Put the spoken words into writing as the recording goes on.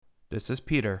This is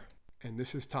Peter. And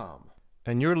this is Tom.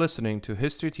 And you're listening to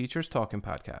History Teachers Talking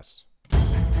Podcasts.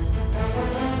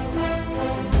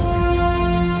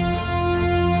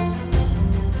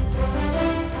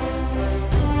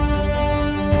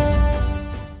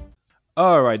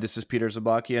 All right, this is Peter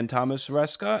Zablocki and Thomas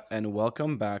Reska, and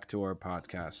welcome back to our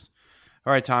podcast.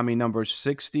 All right, Tommy, number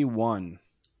 61.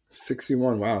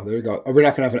 61. Wow, there you go. We're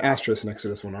not going to have an asterisk next to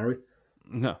this one, are we?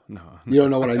 No. You don't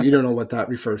know you don't know what that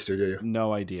refers to, do you?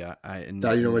 No idea.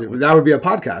 That would be a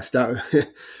podcast.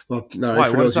 Well, no. Why?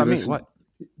 What does that mean? What?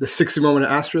 The 61 with an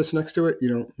asterisk next to it. You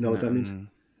don't know what that means?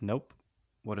 Nope.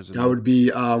 What is it? That would be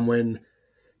when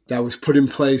that was put in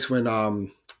place when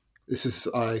this is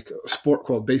like a sport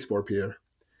called baseball, Peter,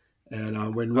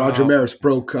 and when Roger Maris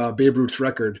broke Babe Ruth's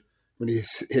record when he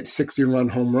hit 60-run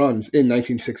home runs in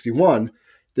 1961.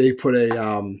 They put it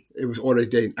was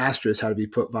ordered an asterisk had to be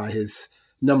put by his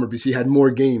number because he had more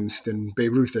games than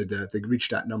Babe Ruth had. They reached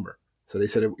that number. So they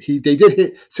said they did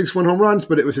hit 61 home runs,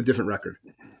 but it was a different record.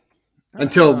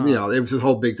 Until, it was this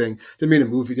whole big thing. They made a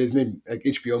movie. They made like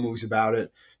HBO movies about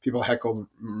it. People heckled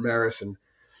Maris. And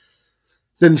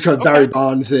then Barry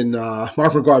Bonds and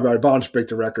Mark McGwire, Barry Bonds break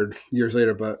the record years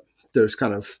later. But there's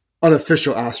kind of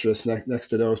unofficial asterisks next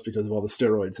to those because of all the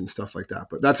steroids and stuff like that.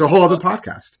 But that's a whole other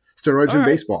podcast. Steroids in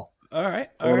baseball. All right.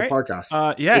 Podcast.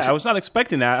 I was not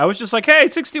expecting that. I was just like, hey,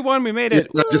 61, we made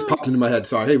it. That just popped into my head.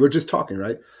 Sorry. Hey, we're just talking,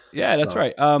 right? Yeah, that's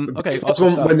right. Okay.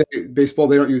 When baseball,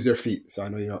 they don't use their feet. So I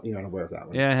know you're not aware of that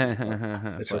one.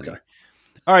 Yeah. It's okay.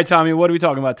 All right, Tommy, what are we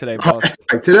talking about today, Paul?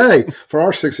 Right, today, for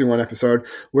our 61 episode,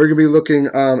 we're going to be looking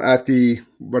at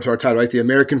what's our title, right? The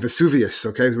American Vesuvius,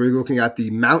 okay? We're looking at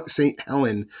the Mount St.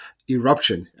 Helen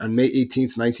eruption on May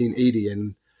 18th, 1980,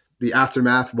 and the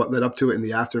aftermath, what led up to it in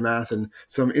the aftermath, and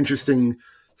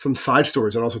some side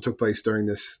stories that also took place during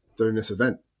this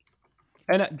event.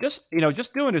 And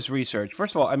just doing this research,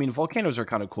 first of all, I mean, volcanoes are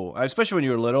kind of cool. Especially when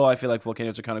you were little, I feel like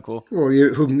volcanoes are kind of cool. Well,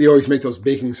 you always make those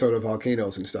baking soda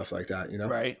volcanoes and stuff like that,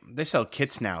 Right. They sell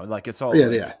kits now. Like, it's all...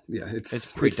 Yeah.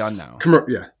 It's pre-done now.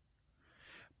 Yeah.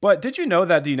 But did you know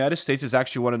that the United States is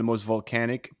actually one of the most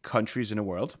volcanic countries in the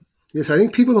world? Yes, I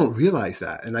think people don't realize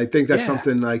that. And I think that's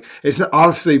something like, it's not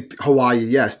obviously Hawaii,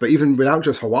 yes, but even without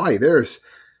just Hawaii, there's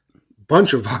a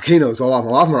bunch of volcanoes all over.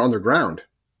 A lot of them are underground.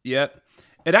 Yep.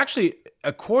 It actually,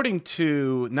 according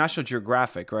to National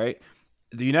Geographic, right,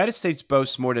 the United States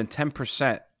boasts more than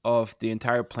 10% of the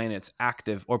entire planet's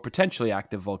active or potentially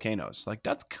active volcanoes. Like,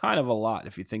 that's kind of a lot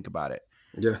if you think about it.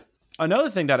 Yeah. Another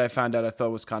thing that I found out I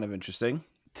thought was kind of interesting,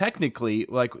 technically,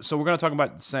 so we're going to talk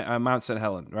about Mount St.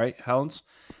 Helen, right? Helens?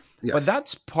 Yes. But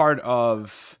that's part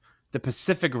of the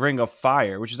Pacific Ring of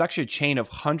Fire, which is actually a chain of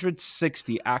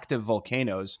 160 active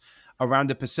volcanoes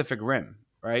around the Pacific Rim,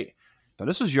 right? So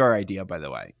this was your idea, by the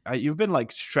way. You've been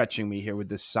like stretching me here with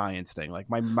this science thing. Like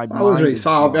my I wasn't really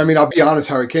solid. I mean, I'll be honest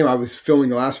how it came. I was filming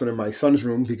the last one in my son's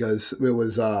room because it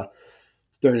was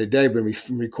during the day when we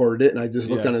recorded it, and I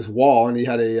just looked on his wall, and he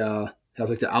had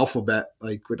like the alphabet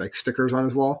like with like stickers on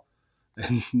his wall,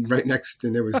 and right next,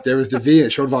 and there was the V, and it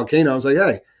showed volcano. I was like,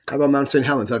 hey. How about Mount St.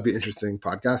 Helens? That'd be an interesting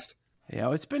podcast.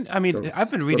 Yeah, it's been. I mean,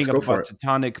 I've been reading about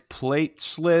tectonic plate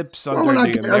slips. Well,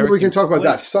 we can talk about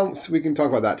that. We can talk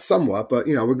about that somewhat, but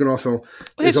we're going to also.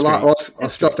 There's a lot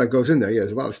of stuff that goes in there. Yeah,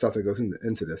 there's a lot of stuff that goes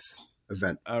into this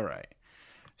event. All right,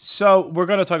 so we're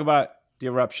going to talk about the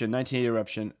eruption, 1980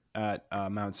 eruption at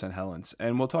Mount St. Helens,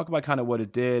 and we'll talk about kind of what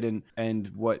it did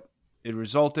and what it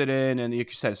resulted in, and you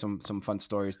said some fun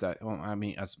stories that. Well, I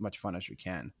mean, as much fun as we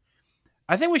can.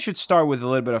 I think we should start with a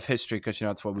little bit of history because,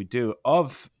 that's what we do,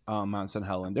 of Mount St.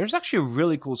 Helen. There's actually a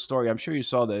really cool story. I'm sure you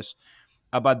saw this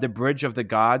about the Bridge of the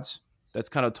Gods that's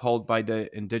kind of told by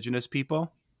the indigenous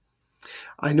people.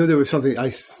 I know there was something I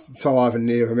saw a lot of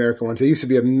Native American ones. There used to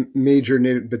be a major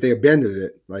Native, but they abandoned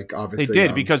it. Like, obviously. They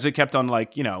did because it kept on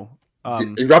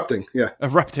erupting. Yeah.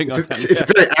 Erupting. It's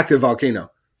a very active volcano.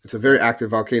 It's a very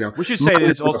active volcano. We should say it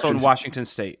is also in Washington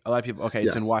State. A lot of people,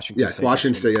 it's in Washington State. Yes,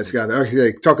 Washington State. Yes, got it.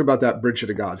 Okay, talk about that Bridge of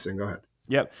the Gods thing. Go ahead.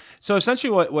 Yep. So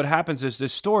essentially what happens is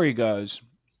this story goes,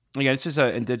 again, it's just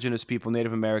indigenous people,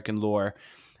 Native American lore.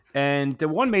 And the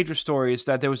one major story is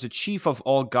that there was a chief of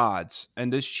all gods,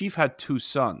 and this chief had two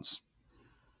sons.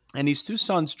 And these two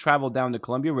sons traveled down the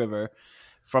Columbia River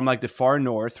from like the far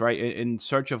north, right, in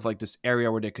search of like this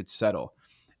area where they could settle.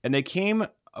 And they came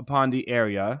upon the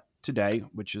area today,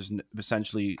 which is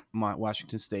essentially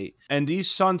Washington State. And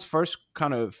these sons first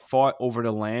kind of fought over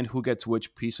the land, who gets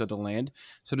which piece of the land.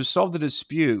 So to solve the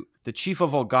dispute, the chief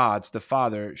of all gods, the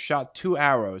father, shot 2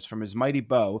 arrows from his mighty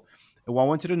bow. And one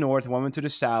went to the north, one went to the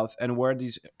south. And where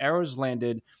these arrows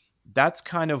landed, that's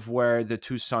kind of where the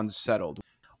two sons settled.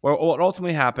 Well, what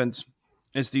ultimately happens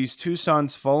is these two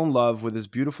sons fall in love with this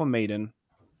beautiful maiden,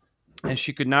 and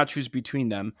she could not choose between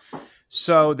them.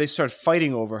 So they start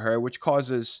fighting over her, which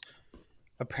causes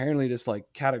apparently this like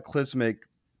cataclysmic,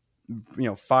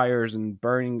 fires and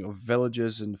burning of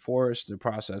villages and forests in the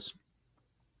process.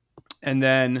 And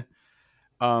then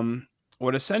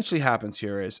what essentially happens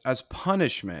here is, as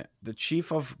punishment, the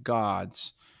chief of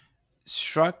gods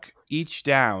struck each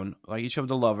down, like each of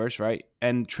the lovers, right,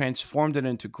 and transformed it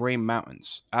into gray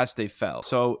mountains as they fell.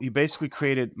 So he basically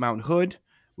created Mount Hood,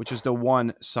 which is the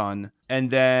one sun, and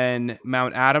then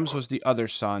Mount Adams was the other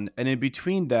sun, and in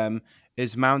between them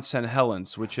is Mount St.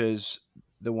 Helens, which is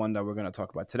the one that we're going to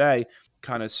talk about today.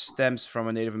 Kind of stems from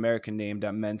a Native American name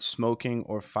that meant smoking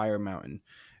or fire mountain.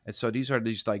 And so these are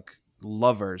these like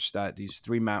lovers, that these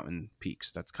three mountain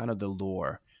peaks. That's kind of the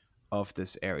lore of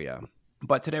this area.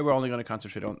 But today we're only going to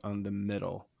concentrate on the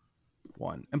middle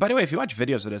one. And by the way, if you watch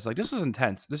videos of this, like, this is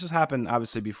intense. This has happened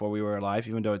obviously before we were alive,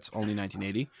 even though it's only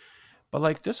 1980. But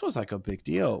like, this was like a big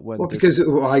deal when Well, because this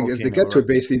to volcano get to it, erupted.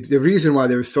 basically, the reason why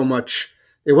there was so much,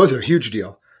 it was a huge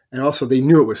deal, and also they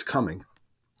knew it was coming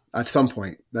at some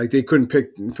point. Like they couldn't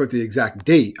put the exact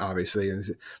date, obviously,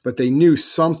 but they knew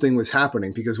something was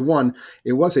happening because one,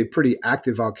 it was a pretty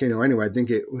active volcano anyway. I think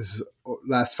it was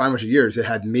last 500 years. It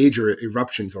had major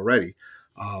eruptions already.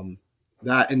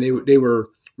 That and they were,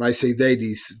 when I say they,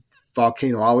 these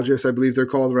volcanologists, I believe they're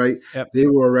called, right? Yep. They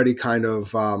were already kind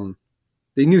of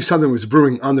they knew something was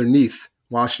brewing underneath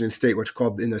Washington State, what's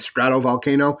called in the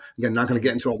stratovolcano. Again, not going to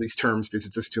get into all these terms because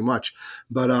it's just too much.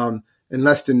 But in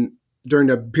less than during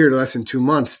the period of less than 2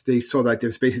 months, they saw that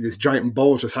there's basically this giant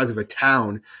bulge the size of a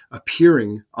town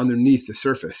appearing underneath the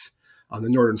surface on the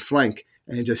northern flank,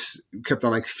 and it just kept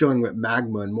on like filling with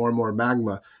magma and more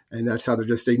magma, and that's how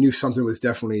they knew something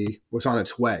was on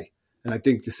its way. And I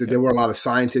think there Yep. were a lot of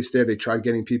scientists there. They tried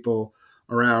getting people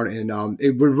around, and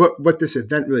what this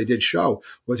event really did show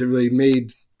was it really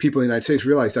made people in the United States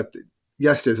realize that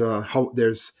yes,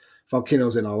 there's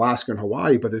volcanoes in Alaska and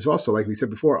Hawaii, but there's also, like we said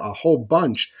before, a whole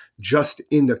bunch just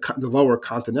in the lower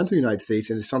continental United States,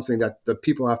 and it's something that the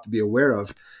people have to be aware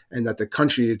of, and that the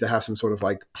country needed to have some sort of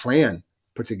like plan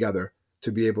put together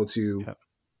to be able to Yep.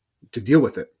 deal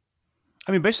with it.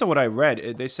 I mean, based on what I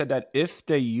read, they said that if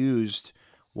they used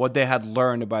what they had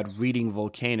learned about reading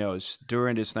volcanoes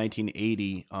during this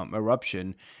 1980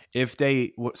 eruption, if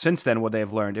they since then what they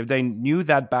have learned, if they knew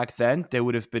that back then, they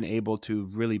would have been able to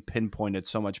really pinpoint it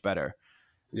so much better.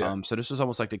 Yeah. So this was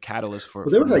almost like the catalyst for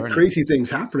Well, there was like learning. crazy things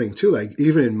happening too. Like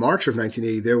even in March of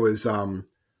 1980, there was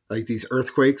like these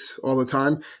earthquakes all the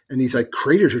time, and these like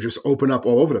craters would just open up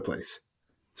all over the place.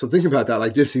 So think about that.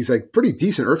 Like these like pretty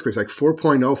decent earthquakes, like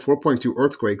 4.0, 4.2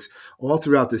 earthquakes all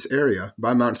throughout this area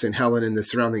by Mount St. Helen and the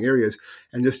surrounding areas.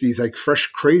 And just these like fresh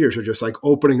craters are just like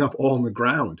opening up all in the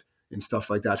ground and stuff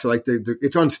like that. So like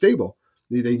it's unstable.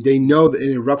 They know that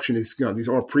an eruption is, these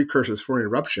are all precursors for an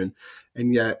eruption.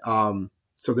 And yet,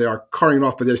 so they are carting it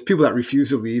off, but there's people that refuse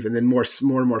to leave. And then more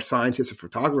and more scientists and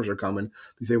photographers are coming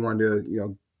because they want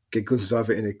to, get glimpses of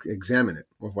it and examine it,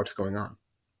 of what's going on.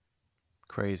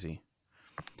 Crazy.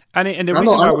 And the I reason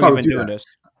don't why know if we're I would even do doing that. this,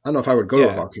 I don't know if I would go to a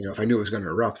yeah, volcano if I knew it was going to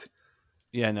erupt.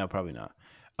 yeah, no, probably not.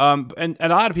 And a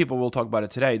lot of people will talk about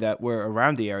it today that we're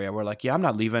around the area. We're like, yeah, I'm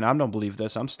not leaving. I don't believe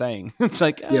this. I'm staying. It's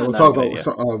like, Yeah, we'll not a talk good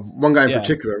about idea. one guy in Yeah,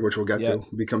 particular, which we'll get yeah. to,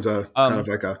 becomes a kind of Um,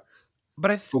 like a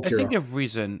but folk I think hero. the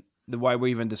reason why we're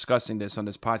even discussing this on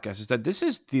this podcast is that this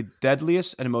is the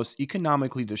deadliest and most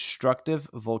economically destructive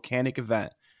volcanic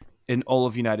event in all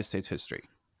of United States history,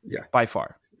 Yeah, by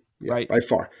far. yeah, Right? by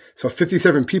far. So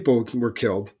 57 people were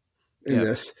killed in Yep.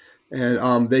 this,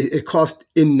 and it cost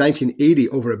in 1980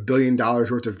 over $1 billion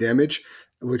worth of damage,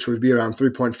 which would be around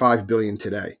 3.5 billion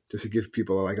today. Just to give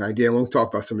people like an idea, and we'll talk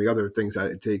about some of the other things that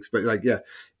it takes. But like, yeah,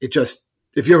 it just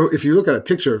if you look at a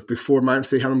picture before Mount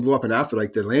St. Helen blew up and after,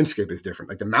 like the landscape is different,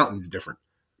 like the mountain's different.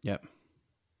 Yep.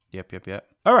 Yep.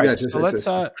 All Yeah, right. it's just So let's it's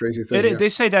a crazy thing. Yeah, they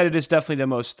say that it is definitely the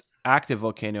most active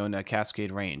volcano in that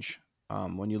Cascade Range.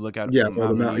 When you look at yeah, all the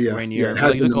Mount mountain. Yeah, yeah, Rainier, it like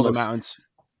has you been look the at all the most. mountains.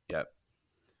 Yep.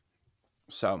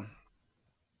 So,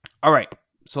 all right.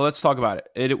 So let's talk about it.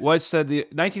 It was said the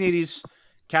 1980s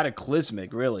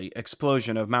cataclysmic, really,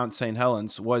 explosion of Mount St.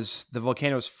 Helens was the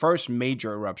volcano's first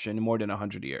major eruption in more than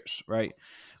 100 years, right?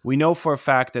 We know for a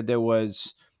fact that there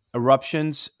was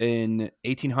eruptions in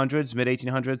 1800s, mid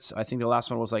 1800s. I think the last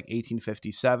one was like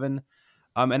 1857.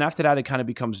 And after that, it kind of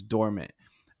becomes dormant.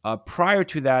 Prior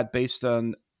to that, based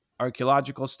on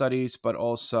archaeological studies, but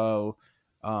also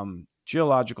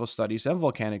geological studies and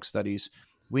volcanic studies,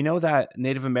 we know that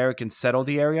Native Americans settled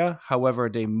the area. However,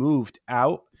 they moved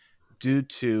out due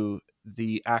to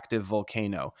the active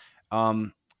volcano.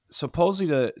 Um, Supposedly,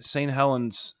 the St.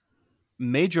 Helens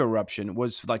major eruption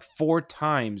was like 4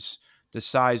 times the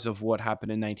size of what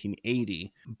happened in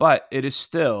 1980. But it is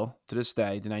still, to this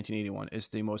day, the 1981 is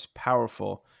the most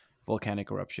powerful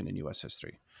volcanic eruption in U.S.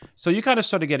 history. So you kind of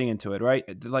started getting into it, right?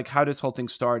 Like how this whole thing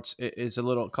starts is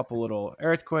a couple little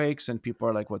earthquakes, and people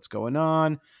are like, "What's going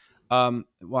on?" Well,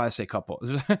 I say couple.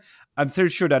 I'm pretty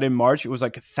sure that in March it was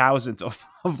like thousands of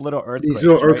little These earthquakes,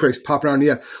 little right? earthquakes popping around.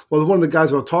 Yeah. Well, one of the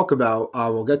guys we'll talk about,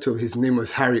 we'll get to him. His name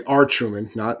was Harry R. Truman,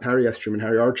 not Harry S. Truman,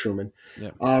 Harry R. Truman.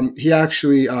 Yeah. He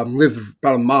actually lived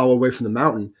about a mile away from the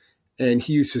mountain. And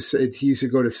he used to say, he used to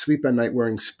go to sleep at night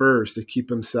wearing spurs to keep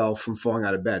himself from falling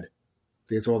out of bed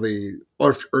because all the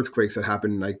earthquakes that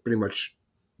happen like pretty much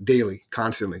daily,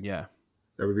 constantly. Yeah.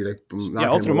 That would be like Yeah, knocking him Ultra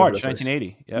all over the March, place.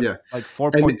 1980. Yep. Yeah. Like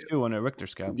And 4.2 on a Richter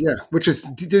scale. yeah, which is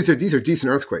these are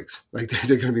decent earthquakes. Like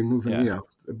they're going to be moving, Yeah.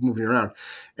 moving around.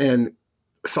 And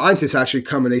scientists actually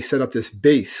come and they set up this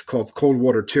base called Cold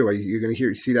Water 2. You're going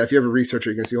to see that. If you ever research it,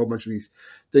 you're going to see a whole bunch of these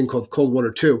things called Cold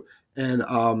Water 2. And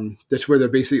that's where they're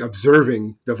basically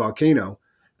observing the volcano.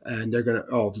 And they're going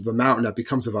to, the mountain that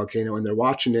becomes a volcano. And they're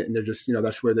watching it. And they're just,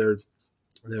 that's where they're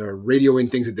radioing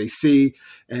things that they see.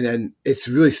 And then it's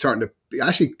really starting to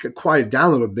actually quiet down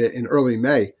a little bit in early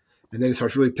May. And then it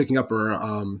starts really picking up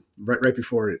right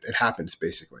before it happens,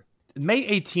 basically. May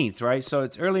 18th, right? So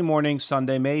it's early morning,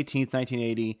 Sunday, May 18th,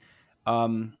 1980.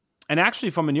 And actually,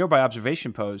 from a nearby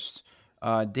observation post,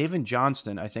 David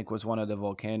Johnston, I think, was one of the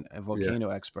volcano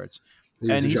experts. He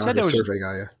was And a he said geography survey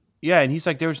guy, yeah. Yeah, and he's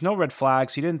like, there was no red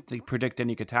flags. He didn't predict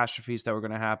any catastrophes that were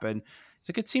going to happen. He's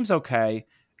like, it seems okay.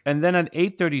 And then at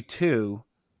 8:32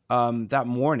 that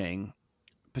morning,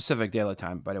 Pacific Daylight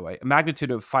Time, by the way, a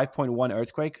magnitude of 5.1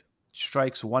 earthquake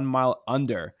strikes 1 mile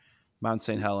under Mount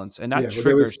St. Helens, and that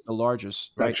triggers the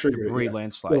largest debris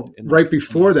landslide. Well, right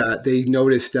before that, they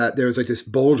noticed that there was like this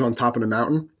bulge on top of the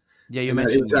mountain. Yeah, you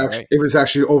mentioned that, right? It was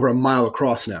actually over a mile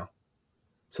across now.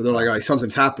 So they're like, all right,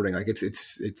 something's happening. Like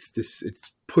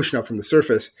it's pushing up from the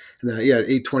surface. And then at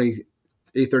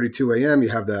 8:32 a.m., you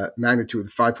have that magnitude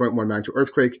 5.1 magnitude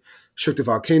earthquake shook the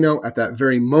volcano. At that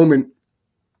very moment,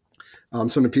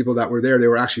 some of the people that were there, they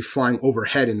were actually flying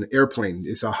overhead in an airplane.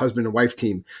 It's a husband and wife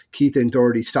team. Keith and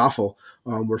Dorothy Stoffel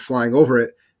were flying over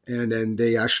it, and then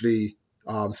they actually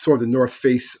saw the north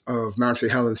face of Mount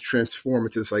St. Helens transform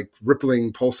into this like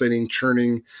rippling, pulsating,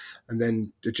 churning, and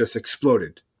then it just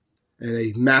exploded. And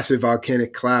a massive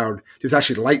volcanic cloud. There's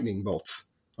actually lightning bolts,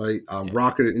 right?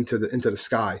 Rocketed into the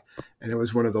sky, and it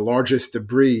was one of the largest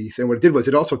debris. And what it did was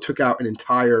it also took out an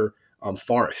entire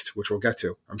forest, which we'll get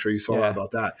to. I'm sure you saw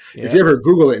about that. Yeah. If you ever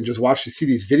Google it and just see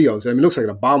these videos, I mean, it looks like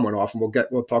a bomb went off, and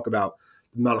we'll talk about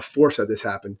the amount of force that this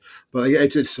happened. But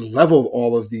it just leveled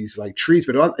all of these like trees,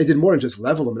 but it did more than just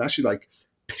level them. It actually like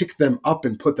picked them up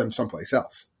and put them someplace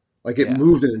else. Like it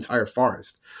moved an entire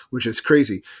forest, which is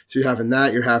crazy. So you're having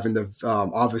that. You're having the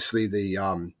obviously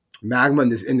the magma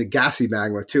and the gassy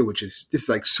magma too, which is this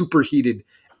like superheated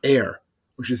air,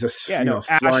 which is flying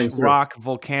ash, through. rock,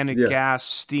 volcanic gas,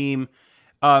 steam.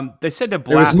 They said the It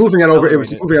blast was moving at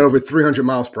over 300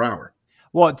 miles per hour.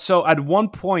 Well, so at one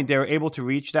point they were able to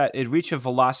reach that. It reached a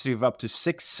velocity of up to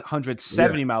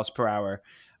 670 miles per hour.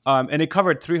 And it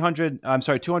covered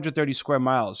 230 square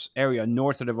miles area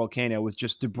north of the volcano with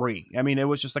just debris. I mean, it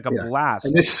was just like a blast.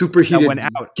 And this superheated went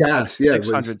out gas,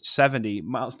 670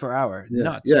 miles per hour. Yeah,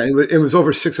 nuts. Yeah, and it was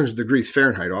over 600 degrees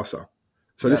Fahrenheit also.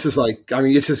 So this is like, I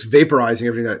mean, it's just vaporizing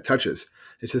everything that it touches.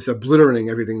 It's just obliterating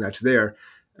everything that's there.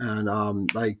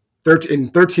 And like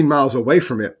 13 miles away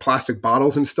from it, plastic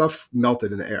bottles and stuff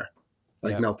melted in the air,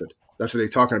 melted. That's what they're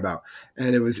talking about.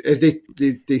 And it was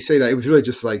they say that it was really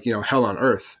just like, hell on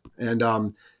earth.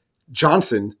 And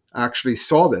Johnson actually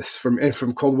saw this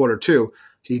from Cold Water 2.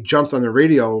 He jumped on the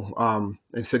radio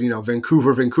and said,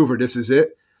 Vancouver, this is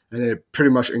it. And it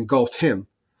pretty much engulfed him.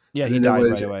 Yeah, he died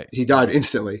right away. He died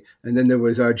instantly. And then there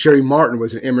was Jerry Martin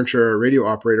was an amateur radio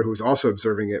operator who was also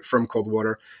observing it from Cold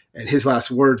Water. And his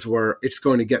last words were, "It's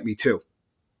going to get me too."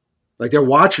 Like they're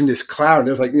watching this cloud.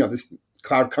 There's like, this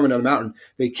cloud coming down the mountain.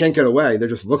 They can't get away. They're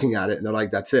just looking at it. And they're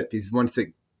like, that's it. Because once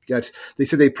it gets, they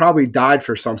said they probably died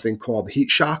for something called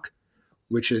heat shock,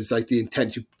 which is like the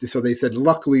intense. So they said,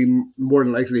 luckily, more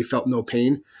than likely, they felt no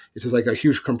pain. It's just like a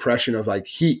huge compression of like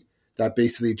heat that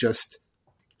basically just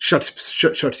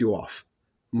shuts you off,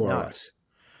 more or less.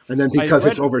 And then because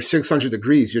it's over 600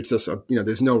 degrees, you're just,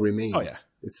 there's no remains. Oh, yeah.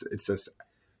 It's just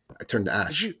turned to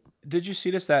ash. Did you see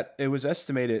this? That it was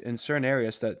estimated in certain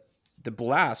areas that the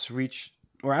blasts reached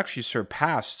or actually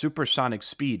surpassed supersonic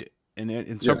speed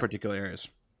in some particular areas.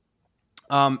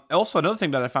 Also, another thing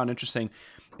that I found interesting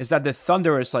is that the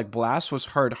thunderous blast was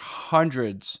heard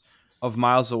hundreds of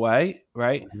miles away,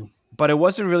 right? Mm-hmm. but it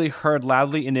wasn't really heard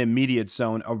loudly in the immediate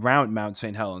zone around Mount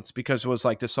St. Helens because it was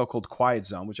like the so-called quiet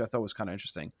zone, which I thought was kind of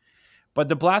interesting. But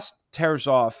the blast tears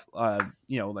off, like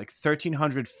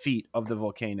 1,300 feet of the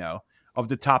volcano, of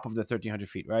the top of the 1,300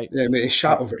 feet, right? Yeah, I mean, it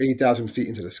shot over 8,000 feet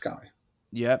into the sky.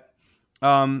 Yep.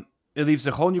 It leaves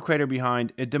a whole new crater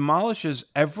behind. It demolishes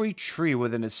every tree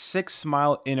within a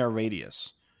 6-mile inner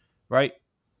radius, right?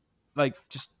 Like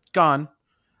just gone.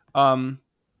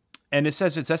 And it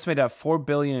says it's estimated that 4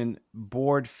 billion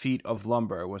board feet of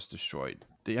lumber was destroyed.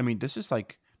 I mean, this is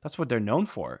like, that's what they're known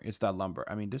for, is that lumber.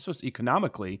 I mean, this was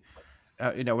economically,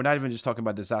 we're not even just talking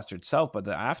about disaster itself, but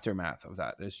the aftermath of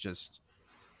that is just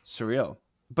surreal.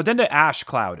 But then the ash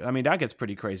cloud, I mean, that gets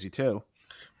pretty crazy too.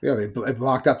 Yeah, it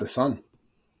blocked out the sun.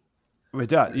 It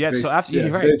does. Yeah, so after, yeah,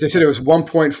 you're right. They said it was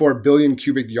 1.4 billion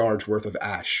cubic yards worth of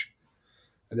ash.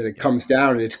 And then it comes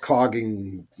down and it's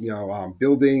clogging,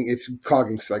 building. It's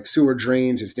clogging like sewer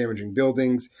drains. It's damaging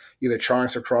buildings.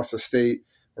 Electronics across the state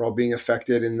are all being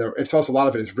affected. And it's also a lot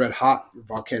of it is red hot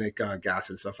volcanic gas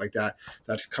and stuff like that.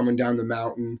 That's coming down the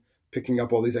mountain, picking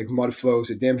up all these like mud flows.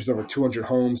 It damages over 200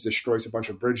 homes, destroys a bunch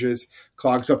of bridges,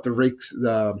 clogs up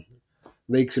the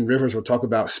lakes and rivers. We'll talk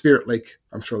about Spirit Lake,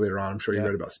 I'm sure later on. I'm sure you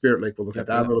read about Spirit Lake. We'll look at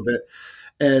that a little bit.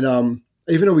 And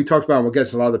even though we talked about, and we'll get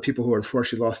to a lot of the people who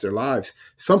unfortunately lost their lives,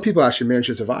 some people actually managed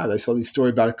to survive. I saw this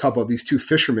story about a couple of these two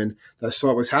fishermen that saw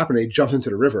what was happening. They jumped into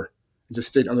the river and just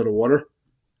stayed under the water.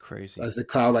 Crazy. As the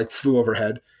cloud like flew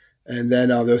overhead. And then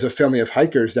there was a family of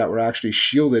hikers that were actually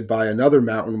shielded by another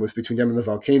mountain was between them and the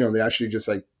volcano. And they actually just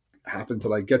like happened to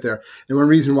like get there. And one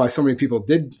reason why so many people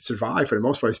did survive for the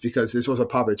most part is because this was a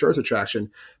popular tourist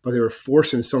attraction, but they were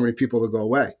forcing so many people to go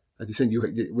away. Like they said,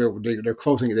 they're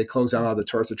closing it. They closed down all the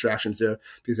tourist attractions there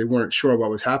because they weren't sure what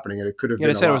was happening, and it could have been.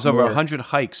 They said it was over 100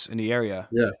 hikes in the area.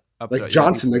 Yeah, like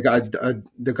Johnson, the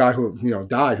guy who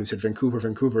died, who said Vancouver,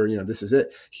 this is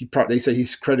it. They said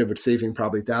he's credited with saving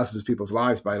probably thousands of people's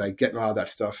lives by like getting all that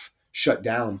stuff shut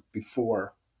down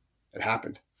before it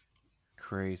happened.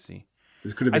 Crazy.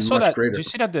 It could have been much greater. Did you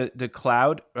see that the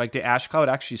cloud, like the ash cloud,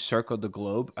 actually circled the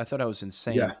globe? I thought that was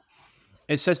insane. Yeah.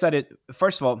 It says that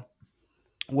first of all,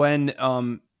 when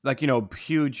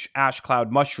huge ash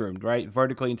cloud mushroomed right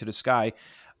vertically into the sky,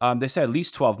 they said at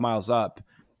least 12 miles up,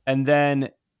 and then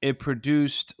it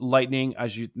produced lightning,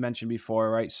 as you mentioned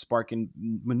before, right, sparking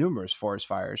numerous forest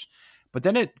fires. But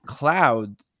then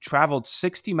cloud traveled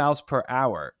 60 miles per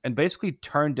hour and basically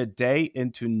turned the day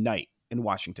into night in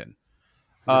Washington.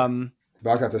 And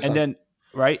then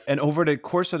and over the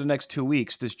course of the next 2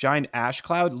 weeks, this giant ash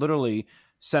cloud literally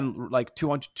sent like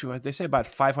 200, they say about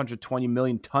 520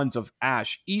 million tons of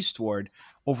ash eastward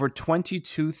over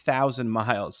 22,000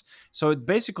 miles. So it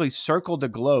basically circled the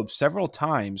globe several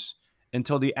times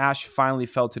until the ash finally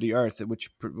fell to the earth, which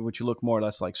looked more or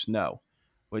less like snow,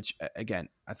 which again,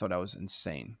 I thought that was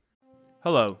insane.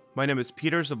 Hello, my name is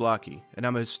Peter Zablocki, and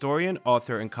I'm a historian,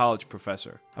 author, and college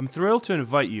professor. I'm thrilled to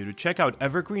invite you to check out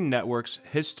Evergreen Network's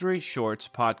History Shorts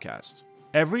podcast.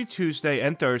 Every Tuesday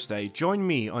and Thursday, join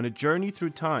me on a journey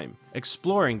through time,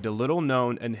 exploring the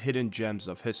little-known and hidden gems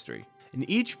of history. In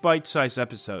each bite-sized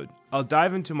episode, I'll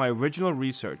dive into my original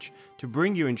research to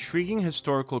bring you intriguing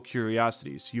historical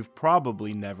curiosities you've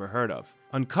probably never heard of,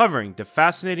 uncovering the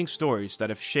fascinating stories that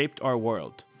have shaped our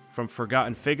world, from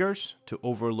forgotten figures to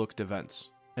overlooked events.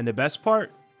 And the best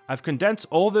part? I've condensed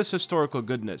all this historical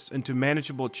goodness into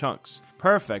manageable chunks,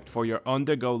 perfect for your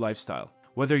on-the-go lifestyle.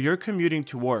 Whether you're commuting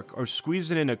to work or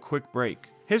squeezing in a quick break,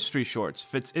 History Shorts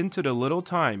fits into the little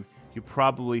time you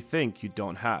probably think you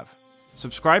don't have.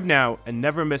 Subscribe now and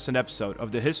never miss an episode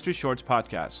of the History Shorts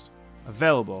podcast,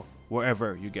 available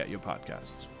wherever you get your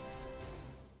podcasts.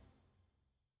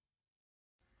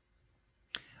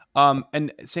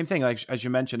 And same thing, like as you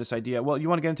mentioned, this idea. Well, you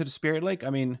want to get into the Spirit Lake? I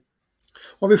mean,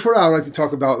 well, before that, I'd like to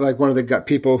talk about like one of the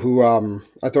people who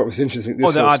I thought was interesting. The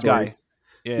odd story. Guy.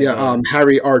 Yeah.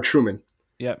 Harry R. Truman.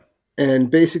 Yeah. And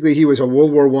basically, he was a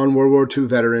World War I, World War II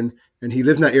veteran, and he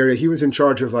lived in that area. He was in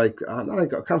charge of kind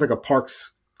of like a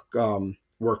parks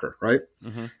worker, right?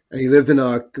 Mm-hmm. And he lived in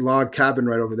a log cabin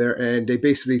right over there. And they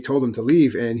basically told him to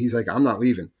leave, and he's like, "I'm not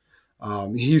leaving."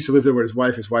 He used to live there with his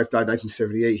wife. His wife died in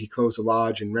 1978. He closed the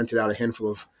lodge and rented out a handful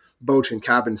of boats and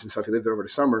cabins and stuff. He lived there over the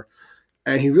summer,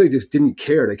 and he really just didn't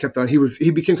care. They kept on.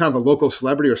 He became kind of a local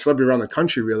celebrity or celebrity around the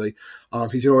country, really.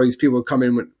 He's always people would come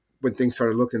in when things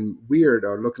started looking weird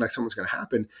or looking like something's going to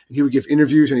happen. And he would give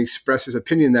interviews and express his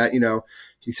opinion that,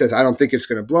 he says, I don't think it's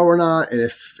going to blow or not. And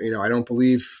if, I don't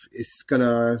believe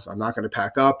I'm not going to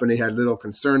pack up. And he had little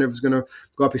concern if it was going to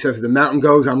go up. He says, if the mountain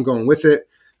goes, I'm going with it.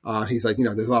 He's like,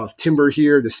 there's a lot of timber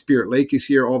here. The Spirit Lake is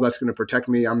here. All that's going to protect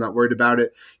me. I'm not worried about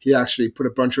it. He actually put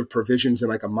a bunch of provisions in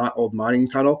like a old mining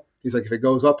tunnel. He's like, if it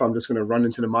goes up, I'm just going to run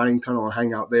into the mining tunnel and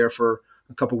hang out there for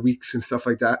a couple weeks and stuff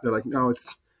like that. They're like, no, it's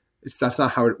that's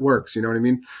not how it works. You know what I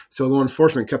mean? So law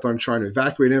enforcement kept on trying to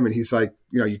evacuate him, and he's like,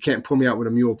 you can't pull me out with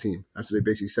a mule team. That's what they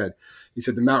basically said. He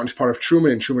said the mountain's part of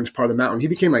Truman, and Truman's part of the mountain. He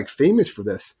became like famous for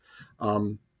this.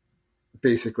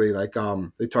 Basically, like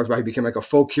they talked about, he became like a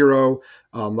folk hero.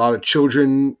 A lot of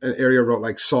children in the area wrote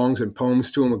like songs and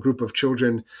poems to him. A group of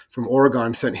children from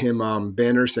Oregon sent him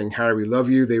banners saying, "Harry, we love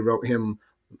you." They wrote him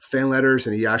fan letters,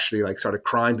 and he actually like started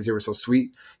crying because they were so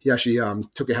sweet. He actually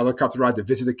took a helicopter ride to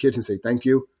visit the kids and say thank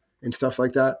you and stuff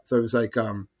like that. So it was like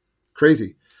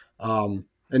crazy. And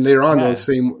later on, Man,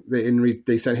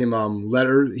 they sent him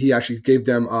letters. He actually gave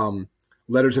them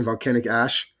letters in volcanic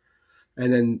ash.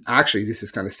 And then actually, this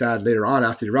is kind of sad. Later on,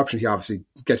 after the eruption, he obviously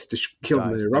gets he killed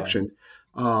in the dies. Yeah.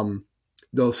 eruption.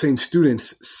 Those same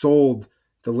students sold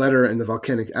the letter and the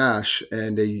volcanic ash,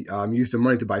 and they used the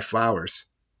money to buy flowers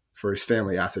for his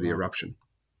family after the Wow. eruption.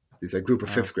 These like group of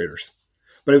Wow. fifth graders.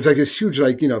 But it was like this huge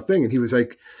thing, and he was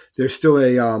like, there's still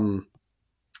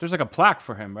There's like a plaque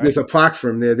for him, there's right? a plaque for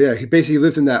him there. There, he basically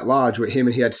lives in that lodge with him,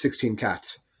 and he had 16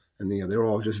 cats, and they were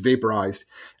all just vaporized.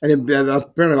 And then,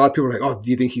 apparently, a lot of people were like, "Oh, do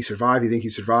you think he survived? Do you think he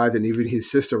survived?" And even his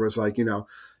sister was like,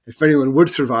 if anyone would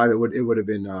survive, it would have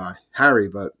been Harry,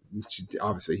 but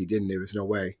obviously he didn't. There was no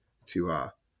way to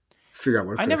figure out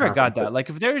what I could have never happened. got But that. Like,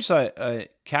 if there's a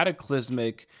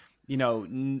cataclysmic,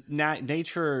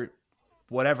 nature,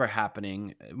 whatever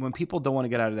happening, when people don't want to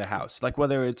get out of their house, like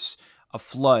whether it's a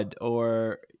flood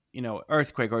or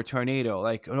earthquake or a tornado,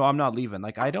 like, no, I'm not leaving.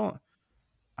 Like, I don't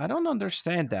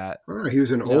understand that. I don't know, he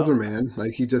was an You older know, man.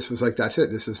 Like he just was like, "That's it.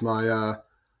 This is my."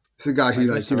 This is a guy I who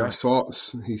guess all right. saw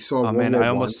Oh World man, War One. I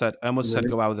You almost know what I said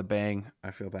mean? go out with a bang. I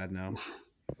feel bad now.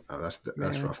 Oh, that's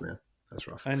Man, rough, man. That's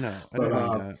rough. I know. I But didn't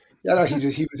mean that. yeah, no,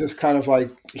 he was just kind of like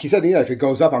he said, if it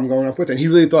goes up, I'm going up with it. And he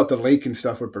really thought the lake and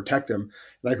stuff would protect him.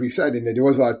 Like we said, and there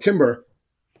was a lot of timber,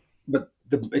 but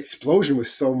the explosion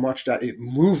was so much that it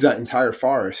moved that entire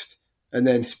forest. And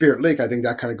then Spirit Lake, I think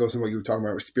that kind of goes in what you were talking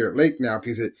about with Spirit Lake now,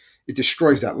 because it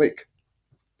destroys that lake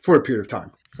for a period of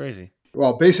time. Crazy.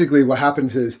 Well, basically, what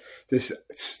happens is this,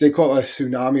 they call it a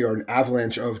tsunami or an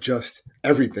avalanche of just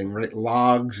everything, right?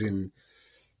 Logs and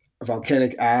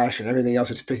volcanic ash and everything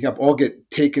else it's picking up all get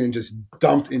taken and just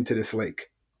dumped into this lake,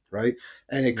 right?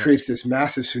 And it Yep. creates this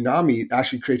massive tsunami. It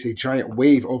actually creates a giant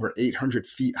wave over 800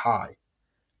 feet high.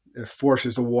 It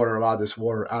forces a lot of this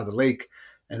water out of the lake.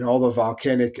 And all the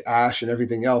volcanic ash and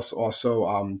everything else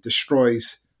also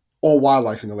destroys all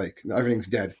wildlife in the lake. Everything's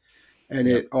dead. And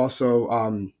Yep. it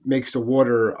also makes the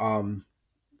water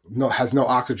has no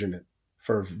oxygen in it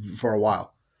for a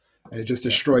while, and it just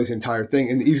Yep. destroys the entire thing.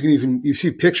 And you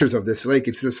see pictures of this lake.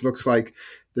 It just looks like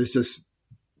there's just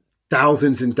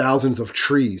thousands and thousands of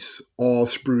trees all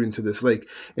sprued into this lake.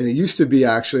 And it used to be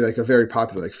actually like a very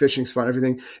popular like fishing spot and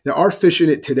everything. There are fish in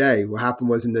it today. What happened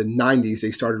was in the 90s,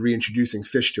 they started reintroducing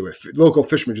fish to it. Local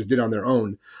fishermen just did it on their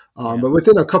own. Yeah. But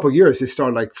within a couple of years, they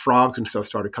started like frogs and stuff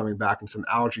started coming back and some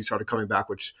algae started coming back,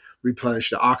 which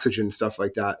replenished the oxygen and stuff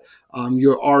like that.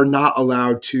 You are not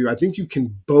allowed to, I think you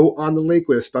can boat on the lake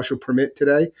with a special permit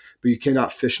today, but you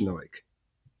cannot fish in the lake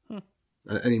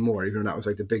Hmm. anymore, even though that was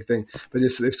like the big thing. But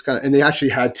it's kind of, and they actually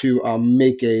had to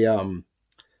make there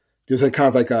was like kind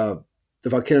of like the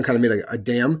volcano kind of made like a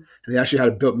dam, and they actually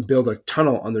had to build a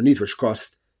tunnel underneath, which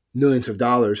cost millions of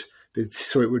dollars,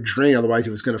 so it would drain. Otherwise,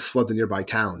 it was going to flood the nearby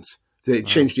towns. They Wow.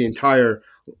 changed the entire,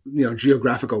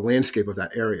 geographical landscape of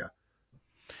that area.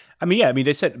 I mean, yeah. I mean,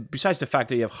 they said besides the fact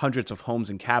that you have hundreds of homes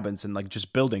and cabins and like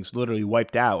just buildings literally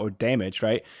wiped out or damaged,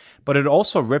 right? But it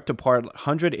also ripped apart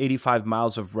 185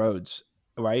 miles of roads,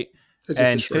 right? It just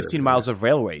And destroyed 15 everything. Yeah. miles of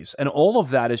railways, and all of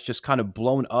that is just kind of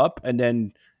blown up, and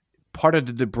then part of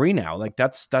the debris now. Like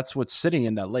that's what's sitting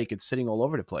in that lake. It's sitting all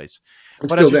over the place. It's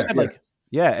But as still you there. said, Yeah. like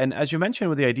yeah, and as you mentioned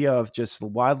with the idea of just the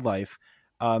wildlife,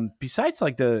 besides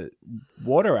like the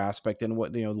water aspect and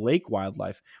what lake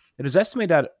wildlife, it is estimated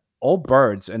that all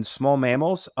birds and small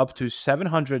mammals up to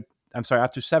 700. I'm sorry,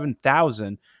 up to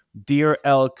 7,000 deer,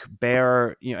 elk,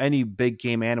 bear, any big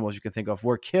game animals you can think of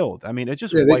were killed. I mean, it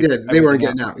just Yeah. They, wiped yeah, they weren't everything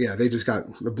out, getting out. Yeah. They just got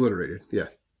obliterated. Yeah.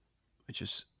 which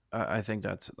is I think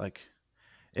that's like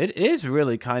it is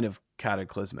really kind of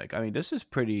cataclysmic. I mean, this is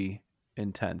pretty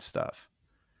intense stuff.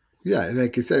 Yeah, and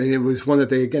like I said, it was one that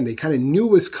they kind of knew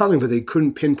was coming, but they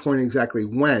couldn't pinpoint exactly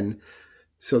when.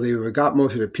 So they got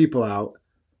most of the people out.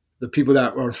 The people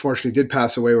that unfortunately did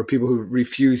pass away were people who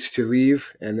refused to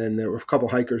leave, and then there were a couple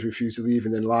hikers who refused to leave,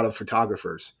 and then a lot of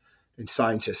photographers and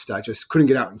scientists that just couldn't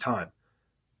get out in time.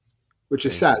 which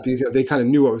is See. sad because they kind of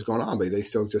knew what was going on, but they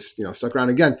still just stuck around.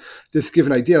 Again, this give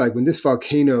an idea, like when this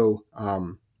volcano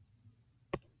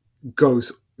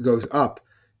goes up,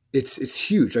 it's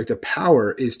huge. Like the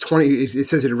power is 20. It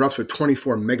says it erupts with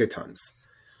 24 megatons,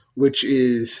 which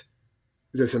is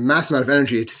there's a mass amount of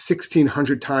energy. It's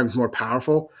 1,600 times more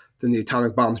powerful than the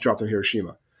atomic bombs dropped in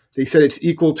Hiroshima. They said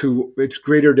it's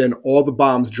greater than all the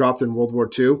bombs dropped in World War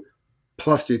II,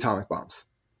 plus the atomic bombs.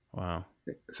 Wow.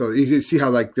 So you can see how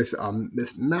like this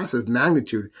massive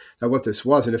magnitude that what this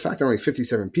was, and in fact, only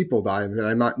 57 people died. And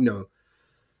I'm not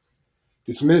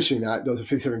diminishing that those are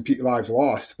 57 lives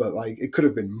lost, but like it could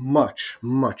have been much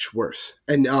worse.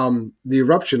 And the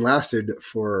eruption lasted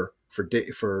for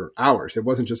hours. It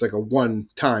wasn't just like a one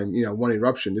time one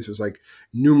eruption. This was like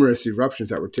numerous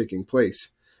eruptions that were taking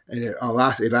place, and it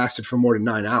lasted for more than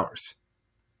 9 hours.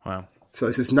 Wow. So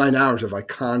it's just 9 hours of like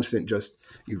constant just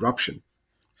eruption.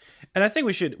 And I think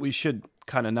we should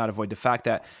kind of not avoid the fact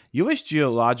that U.S.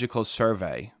 Geological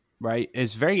Survey, right,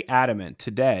 is very adamant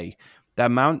today that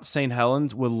Mount St.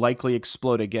 Helens will likely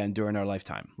explode again during our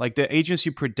lifetime. Like the agency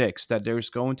predicts that there's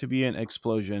going to be an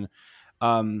explosion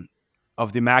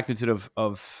of the magnitude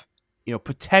of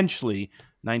potentially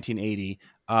 1980,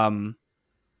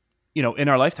 in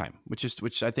our lifetime,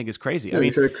 which I think is crazy. Yeah, I they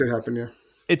mean, said it could happen. Yeah.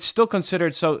 it's still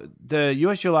considered. So the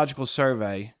U.S. Geological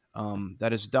Survey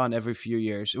that is done every few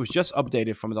years. It was just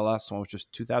updated from the last one, which was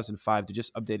 2005. They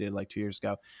just updated it like 2 years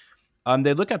ago.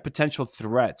 They look at potential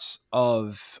threats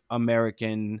of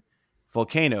American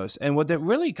volcanoes. And what that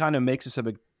really kind of makes us a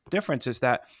big difference is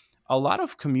that a lot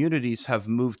of communities have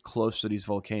moved close to these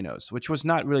volcanoes, which was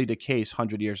not really the case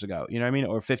 100 years ago, you know what I mean?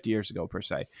 Or 50 years ago, per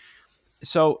se.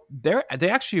 So they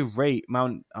actually rate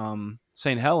Mount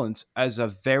St. Helens as a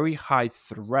very high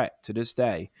threat to this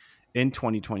day in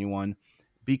 2021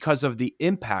 because of the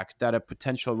impact that a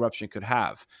potential eruption could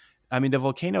have. I mean, the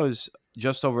volcano is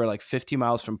just over like 50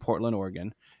 miles from Portland,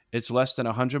 Oregon. It's less than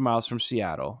 100 miles from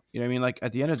Seattle. You know what I mean? Like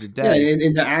at the end of the Yeah, day,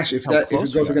 and the ash, how if it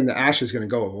close we goes are. again, the ash is going to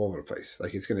go all over the place.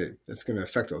 Like it's going to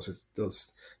affect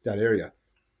that area.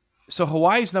 So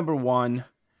Hawaii's number one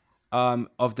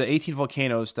of the 18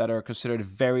 volcanoes that are considered a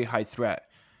very high threat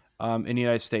in the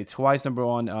United States. Hawaii's number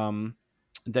one.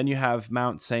 Then you have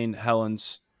Mount St.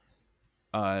 Helens,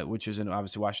 which is in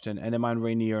obviously Washington, and then Mount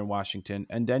Rainier in Washington,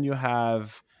 and then you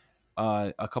have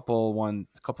a couple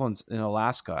in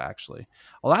Alaska. Actually,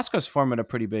 Alaska is forming a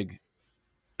pretty big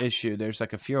issue. There's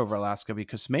like a fear over Alaska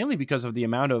mainly because of the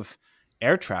amount of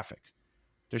air traffic.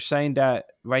 They're saying that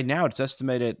right now it's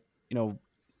estimated,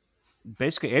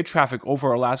 basically air traffic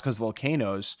over Alaska's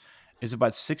volcanoes is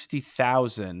about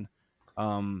 60,000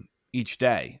 each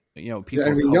day. Yeah, People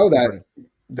and we know hovering.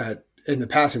 that in the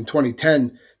past, in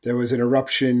 2010, there was an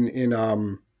eruption in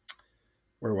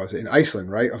where was it, in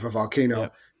Iceland, right, of a volcano.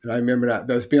 Yep. And I remember that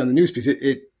was being on the news because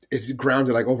it's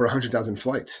grounded like over 100,000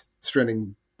 flights,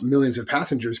 stranding millions of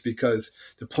passengers because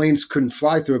the planes couldn't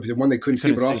fly through it because one, they couldn't see,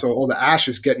 Couldn't but see. also all the ash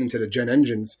is getting into the jet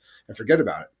engines and forget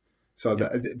about it. So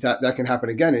Yep. that can happen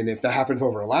again. And if that happens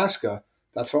over Alaska,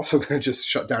 that's also going to just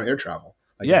shut down air travel.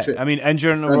 Like that's Yeah. it. I mean,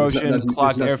 engine erosion, There's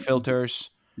clogged not, air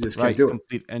filters, you just can't right? do it.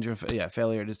 Complete engine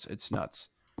failure. It's nuts.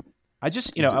 I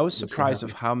just, You I was just can't surprised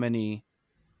of happen. how many.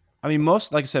 I mean,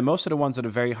 like I said, most of the ones on a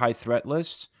very high threat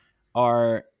list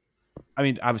are. I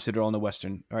mean, obviously they're all in the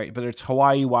Western, right? But it's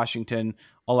Hawaii, Washington,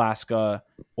 Alaska,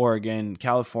 Oregon,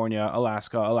 California,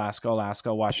 Alaska,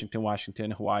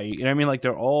 Washington, Hawaii. You know what I mean? Like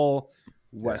they're all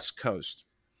Yeah. West Coast.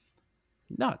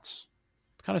 Nuts.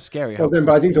 It's kind of scary Well, how then,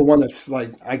 but I quick think the they. one that's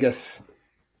like, I guess,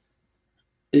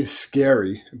 is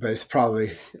scary, but it's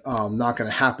probably not going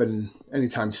to happen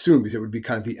anytime soon because it would be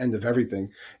kind of the end of everything.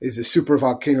 Is the super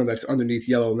volcano that's underneath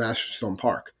Yellow National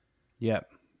Park? Yep.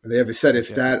 They ever said Yep.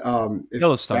 if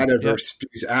Yellowstone. that ever Yep.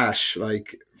 spews ash,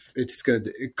 like it's going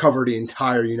to cover the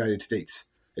entire United States.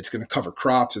 It's going to cover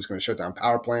crops. It's going to shut down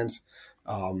power plants.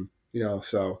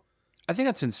 So I think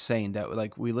that's insane that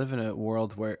like we live in a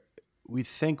world where we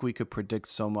think we could predict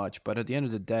so much, but at the end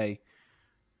of the day,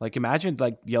 like imagine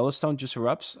like Yellowstone just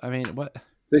erupts. I mean, what?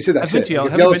 they said I've that's been it. to Like Yellow.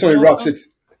 if Have you been to Yellowstone erupts, Yellowstone? it's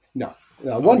no.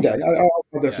 Oh, One day, I'll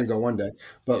yeah, definitely go one day.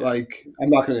 But yeah, like,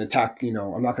 I'm not going to attack. I'm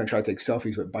not going to try to take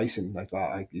selfies with bison like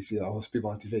you see all those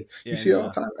people on TV. You yeah. see it all No,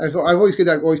 the time. I've always get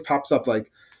that always pops up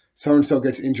like so and so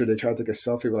gets injured. They try to take a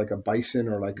selfie with like a bison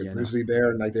or like a yeah, no, grizzly bear,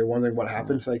 and like they're wondering what no.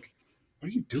 happens. Like, what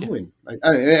are you Yeah. doing? Like,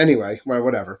 anyway,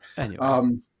 whatever. Anyway,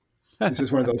 Um, this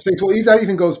is one of those things. Well, that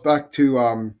even goes back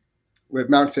to with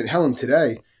Mount St. Helen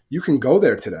today. You can go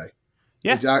there today.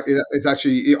 yeah, It's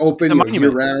actually it's open, a year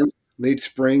monument. round, late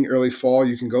spring, early fall.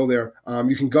 You can go there.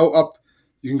 You can go up.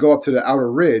 You can go up to the outer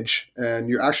ridge, and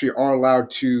you actually are allowed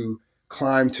to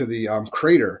climb to the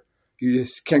crater. You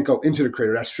just can't go into the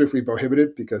crater. That's strictly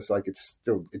prohibited because like it's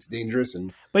dangerous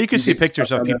and But you can you see get stuck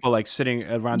pictures of down there. people like sitting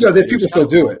around the Yeah, crater. It's people kind still of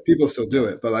do cool. it. People still do Yeah.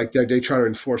 it, but like they try to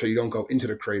enforce that you don't go into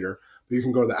the crater. But you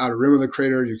can go to the outer rim of the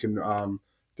crater. You can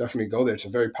definitely go there. It's a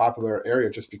very popular area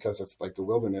just because of like the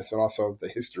wilderness and also the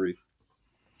history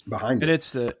behind And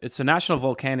it. it's a national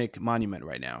volcanic monument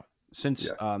right now. Since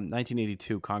Yeah,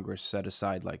 1982, Congress set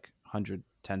aside like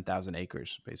 110,000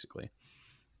 acres, basically.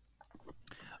 yeah,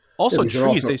 Also, because they're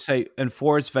trees, also they say, and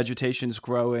forest vegetation is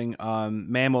growing.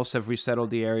 Mammals have resettled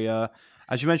the area.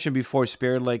 As you mentioned before,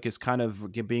 Spirit Lake is kind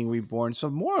of being reborn. So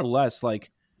more or less,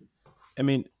 like, I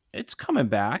mean, it's coming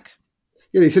back,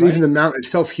 yeah. They said even right? the mountain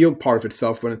itself healed part of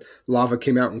itself when lava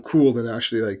came out and cooled and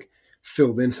actually like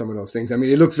filled in some of those things. I mean,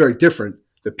 it looks very different.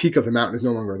 The peak of the mountain is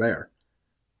no longer there.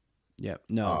 Yeah,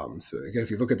 no. So again,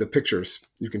 if you look at the pictures,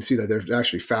 you can see that they're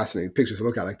actually fascinating pictures to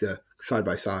look at, like the side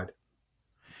by side.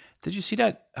 Did you see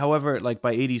that? However, like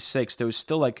by 86, there was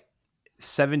still like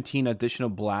 17 additional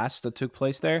blasts that took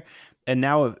place there. And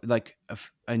now, like,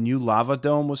 a new lava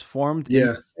dome was formed in the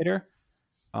Yeah, crater.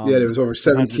 yeah. There was over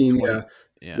 17. 120.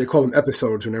 Yeah, they Yeah. call them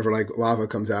episodes whenever like lava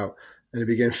comes out, and it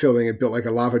began filling. It built like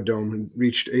a lava dome and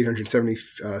reached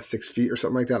 876 feet or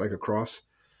something like that, like across.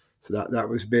 So that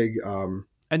was big.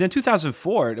 And then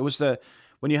 2004, it was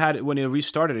when it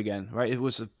restarted again, right? It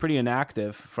was pretty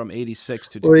inactive from 86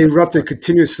 to Well, they erupted 2004.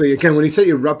 continuously. Again, when you say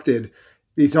erupted,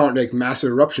 these aren't like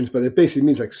massive eruptions, but it basically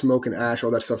means like smoke and ash,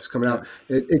 all that stuff is coming Yeah. out.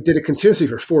 It did it continuously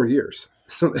for 4 years.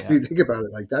 So if Yeah. you think about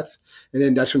it, like and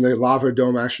then that's when the lava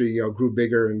dome actually grew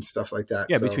bigger and stuff like that.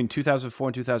 Yeah, So between 2004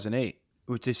 and 2008,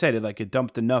 which they said it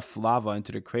dumped enough lava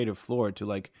into the crater floor to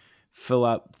like fill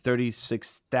out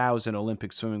 36,000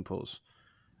 Olympic swimming pools.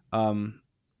 Um,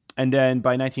 and then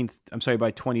by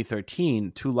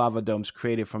 2013, two lava domes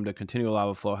created from the continual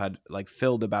lava flow had like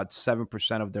filled about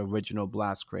 7% of the original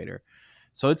blast crater.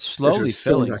 So it's yes, slowly it's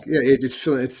filling filling. back. Yeah,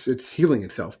 it's healing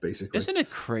itself basically. Isn't it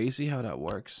crazy how that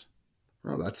works?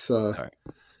 Well, Sorry, that's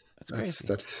that's crazy.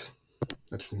 that's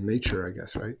that's nature, I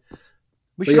guess, right?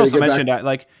 We But should yeah, to also get back, mention that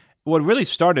like what really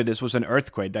started this was an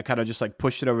earthquake that kind of just like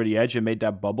pushed it over the edge and made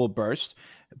that bubble burst.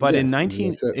 But yeah, and that's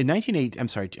it. in 1980, I'm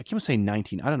sorry, I keep saying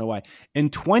 19. I don't know why. In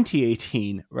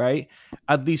 2018, right,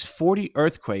 at least 40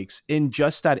 earthquakes in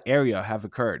just that area have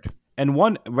occurred, and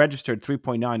one registered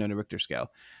 3.9 on the Richter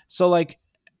scale. So like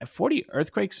 40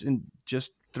 earthquakes in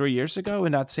just 3 years ago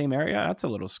in that same area. That's a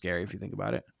little scary if you think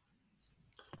about it.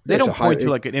 Yeah, They it's a don't high. point to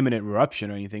like an imminent eruption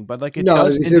or anything, but like it No,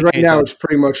 does right indicate now that it's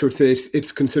pretty much would say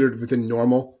it's considered within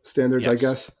normal standards, I yes,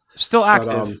 guess. still But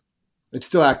active, it's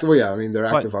still active. Well, yeah, I mean they're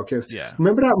active but volcanoes. yeah.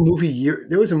 Remember that movie?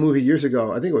 There was a movie years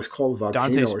ago. I think it was called Volcano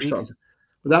Dante's or Peak. something.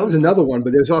 Well, that was another one,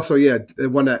 but there's also the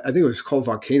one that I think it was called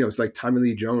Volcano. It's like Tommy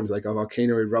Lee Jones, like a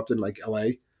volcano erupted in like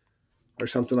L.A. or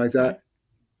something like Okay. that.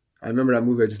 I remember that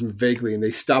movie just vaguely, and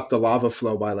they stopped the lava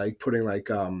flow by like putting like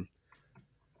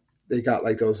they got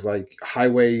like those like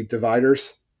highway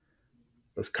dividers,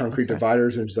 those concrete Okay.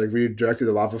 dividers, and just like redirected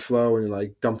the lava flow and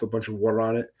like dumped a bunch of water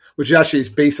on it, which actually is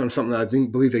based on something that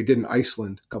believe they did in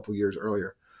Iceland a couple years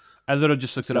earlier. I literally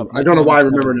just looked it up. I don't know why I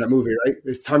remember 1997. that movie, right?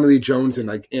 It's Tommy Lee Jones and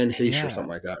like Anne Heche or Yeah. something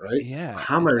like that, right? Yeah.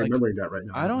 How am I It's like remembering that right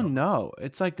now? I I don't know. don't know.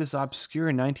 It's like this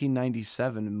obscure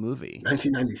 1997 movie.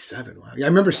 1997. Wow. Yeah, I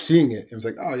remember seeing it. It was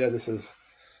like, oh yeah, this is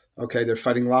okay. They're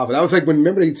fighting lava. That was like when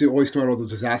remember they used to always come out with all those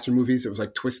disaster movies. It was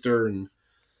like Twister and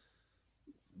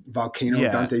Volcano,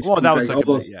 Yeah. Dante's Well, that Peak, was like like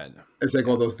all a bit. those. Yeah. It's like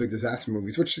all Yeah. those big disaster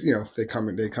movies, which they come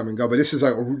and go. But this is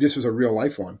like this was a real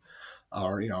life one,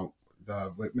 or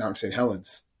the Mount St.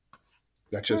 Helens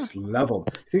that Huh. just leveled.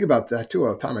 Think about that too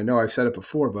all the time. I know I've said it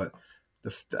before, but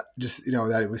just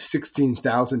that it was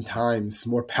 16,000 times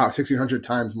more power, 1,600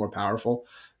 times more powerful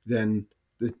than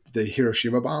the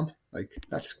Hiroshima bomb. Like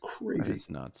that's That crazy. is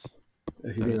nuts.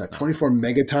 If you That think is about nuts. 24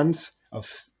 megatons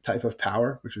of type of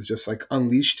power, which was just like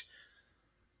unleashed.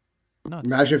 Nuts.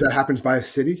 Imagine if that happens by a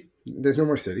city. There's no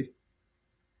more city.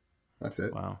 That's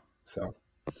it. Wow. So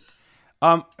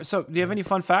So do you have any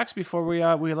fun facts before we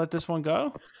let this one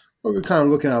go? we're kind of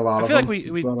looking at a lot I of feel like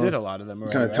them, we but did a lot of them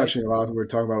kind already, of right? touching a lot. We're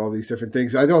talking about all these different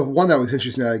things. I know one that was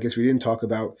interesting that I guess we didn't talk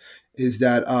about is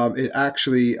that it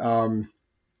actually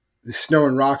the snow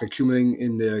and rock accumulating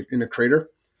in the crater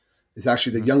is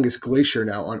actually the Mhm. youngest glacier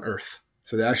now on Earth.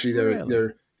 So Really?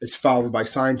 they're it's followed by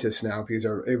scientists now because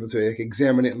they're able to like,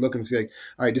 examine it and look and say, like,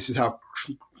 all right, this is how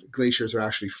glaciers are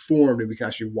actually formed, and we can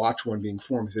actually watch one being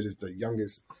formed because it is the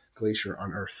youngest glacier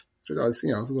on Earth. So that was,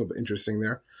 it's a little bit interesting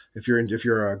there. If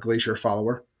you're a glacier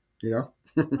follower, you know,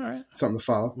 All right. something to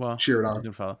follow, Well, cheer it I on.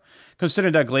 didn't follow.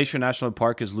 Considering that Glacier National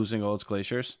Park is losing all its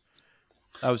glaciers,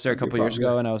 I was there a That'd be a couple of years problem. Yeah,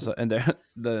 ago, and I was and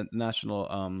the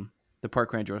national the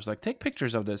park ranger was like, take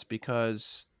pictures of this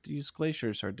because these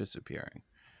glaciers are disappearing.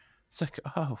 It's like,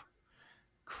 oh,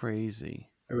 crazy.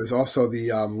 It was also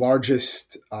the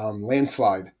largest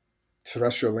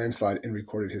terrestrial landslide in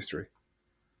recorded history.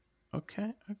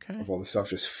 Okay. Of all the stuff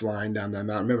just flying down that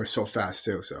mountain. Remember, so fast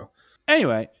too. So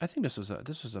anyway, I think this was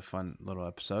a fun little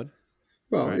episode.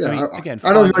 well, Right? I yeah. mean, again,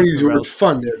 I don't fun want to is use a the word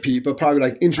fun there, Pete, but probably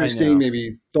like I interesting, know,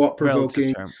 maybe thought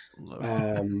relative provoking. term.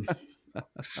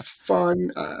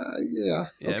 Fun, yeah,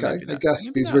 Yeah, okay, maybe I not. guess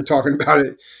Maybe because not. we're talking about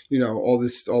it, all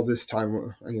this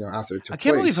time, after it took I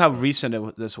can't believe place. how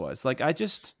recent this was. Like,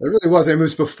 It really was. It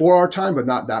was before our time, but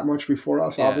not that much before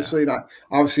us. Yeah. Obviously,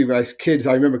 as kids,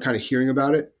 I remember kind of hearing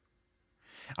about it.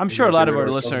 I'm sure a lot of our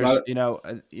ourselves listeners, about it.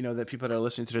 that people that are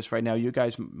listening to this right now, you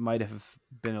guys might have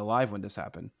been alive when this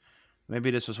happened.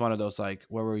 Maybe this was one of those, like,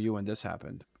 where were you when this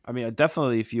happened? I mean,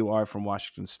 definitely if you are from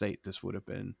Washington State, this would have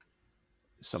been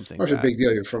something. Such a big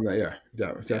deal. You're from that, yeah,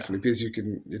 definitely. Yeah. Because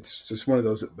it's just one of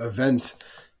those events.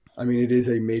 I mean, it is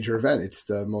a major event. It's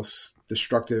the most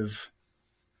destructive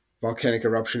volcanic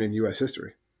eruption in U.S.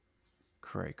 history.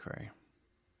 Cray.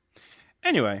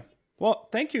 Anyway, well,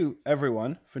 thank you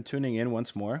everyone for tuning in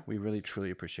once more. We really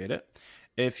truly appreciate it.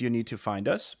 If you need to find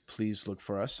us, please look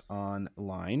for us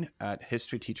online at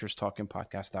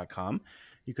historyteacherstalkingpodcast.com.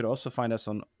 You could also find us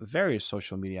on various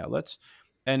social media outlets.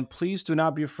 And please do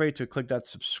not be afraid to click that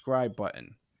subscribe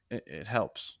button. It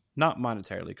helps. Not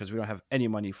monetarily, because we don't have any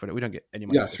money for it. We don't get any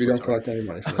money. Yes, we don't collect any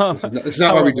money for this. It's not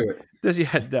However, why we do it.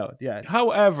 Yeah.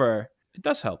 However, it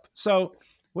does help. So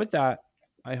with that,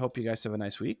 I hope you guys have a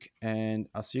nice week, and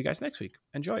I'll see you guys next week.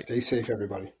 Enjoy. Stay safe,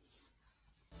 everybody.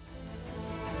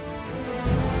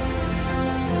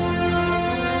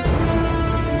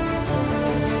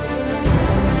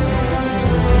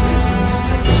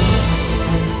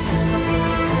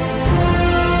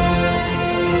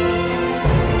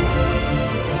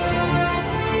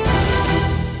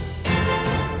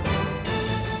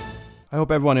 I hope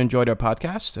everyone enjoyed our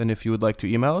podcast, and if you would like to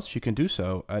email us, you can do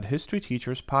so at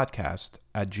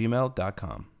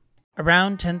historyteacherspodcast@gmail.com.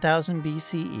 Around 10,000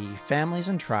 BCE, families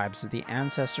and tribes of the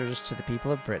ancestors to the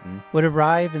people of Britain would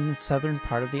arrive in the southern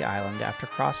part of the island after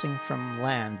crossing from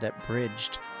land that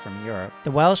bridged from Europe.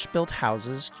 The Welsh built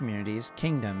houses, communities,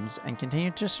 kingdoms, and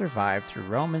continued to survive through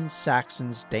Romans,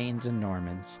 Saxons, Danes, and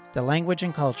Normans. The language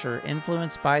and culture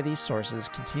influenced by these sources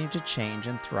continued to change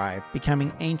and thrive,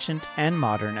 becoming ancient and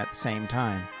modern at the same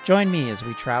time. Join me as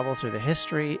we travel through the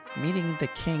history, meeting the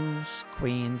kings,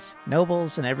 queens,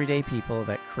 nobles, and everyday people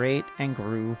that create and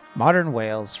grew modern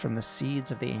Wales from the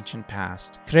seeds of the ancient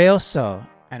past. Croeso,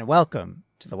 and welcome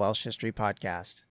to the Welsh History Podcast.